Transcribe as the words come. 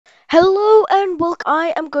Hello and welcome.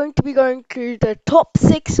 I am going to be going through the top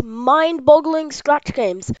 6 mind-boggling Scratch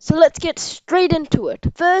games. So let's get straight into it.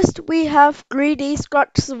 First, we have 3D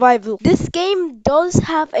Scratch Survival. This game does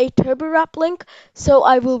have a Turbo Wrap link, so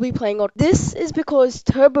I will be playing on. This is because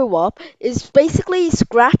Turbo Warp is basically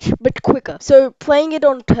Scratch but quicker. So playing it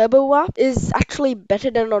on Turbo Warp is actually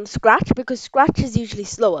better than on Scratch because Scratch is usually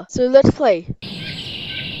slower. So let's play.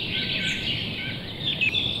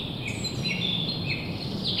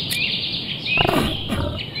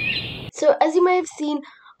 So as you may have seen,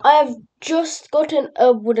 I have just gotten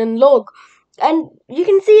a wooden log, and you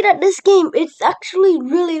can see that this game, it's actually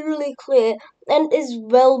really clear and is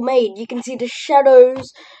well made. You can see the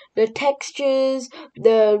shadows, the textures,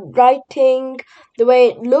 the writing, the way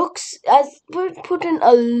it looks, as put in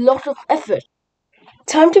a lot of effort.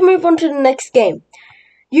 Time to move on to the next game.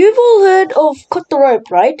 You've all heard of Cut the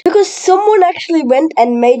Rope, right? Because someone actually went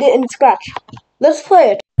and made it in Scratch. Let's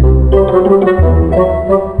play it.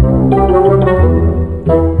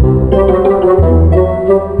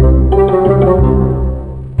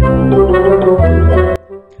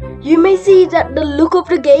 You may see that the look of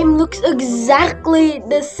the game looks exactly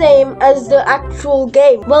the same as the actual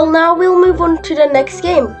game. Well, now we'll move on to the next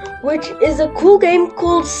game, which is a cool game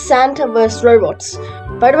called Santa vs. Robots.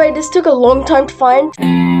 By the way, this took a long time to find.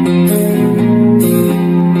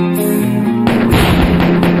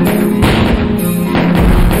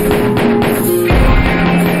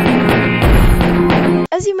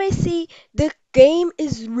 As you may see, the game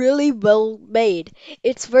is really well made.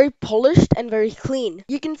 It's very polished and very clean.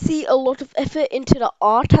 You can see a lot of effort into the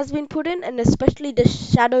art has been put in, and especially the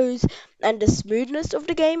shadows and the smoothness of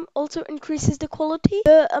the game also increases the quality.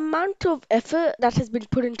 The amount of effort that has been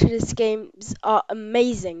put into this game are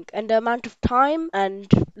amazing, and the amount of time and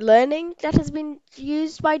learning that has been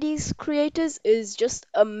used by these creators is just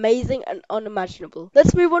amazing and unimaginable.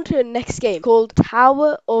 Let's move on to the next game called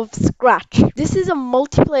Tower of Scratch. This is a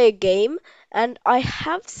multiplayer game, and I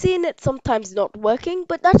have seen it sometimes not working,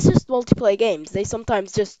 but that's just multiplayer games. They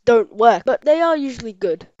sometimes just don't work, but they are usually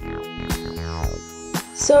good.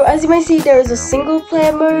 So as you may see, there is a single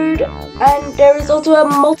player mode and there is also a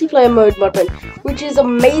multiplayer mode button, which is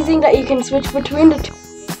amazing that you can switch between the two.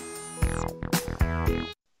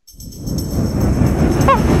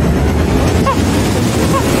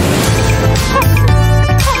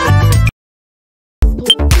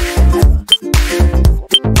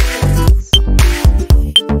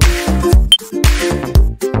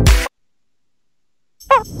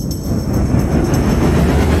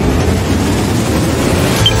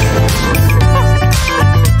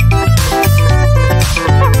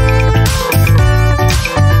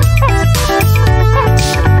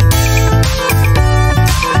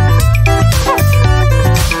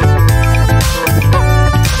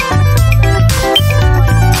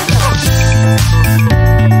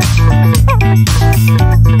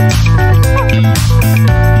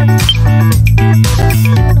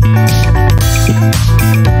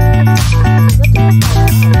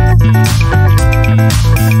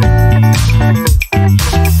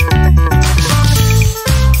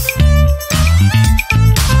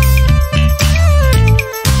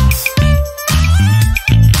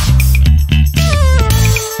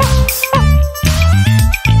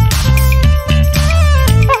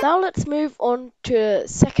 Let's move on to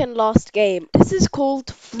second last game. This is called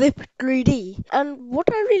Flip 3D, and what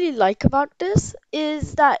I really like about this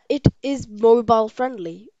is that it is mobile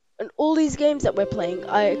friendly, and all these games that we're playing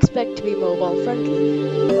I expect to be mobile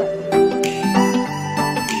friendly.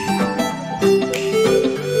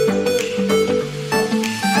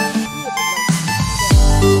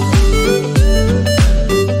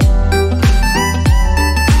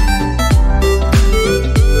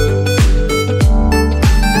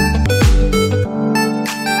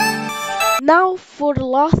 Now for the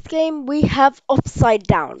last game, we have Upside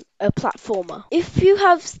Down, a platformer. If you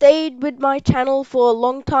have stayed with my channel for a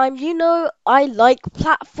long time, you know I like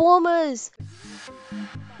platformers.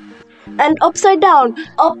 And Upside Down,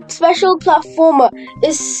 a special platformer,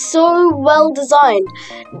 is so well designed.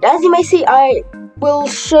 As you may see, I will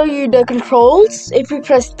show you the controls. If you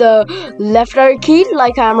press the left arrow key,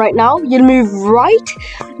 like I am right now, you'll move right.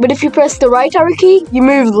 But if you press the right arrow key, you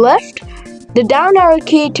move left. The down arrow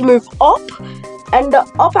key to move up, and the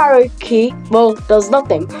up arrow key, well, does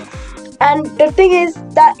nothing. And the thing is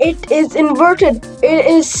that it is inverted. It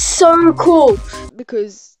is so cool.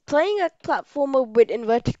 Because playing a platformer with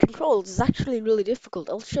inverted controls is actually really difficult.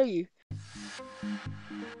 I'll show you.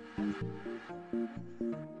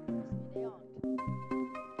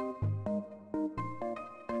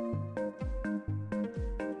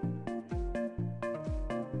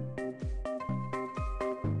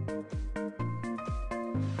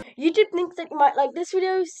 YouTube thinks that you might like this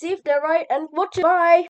video. See if they're right and watch it. Bye!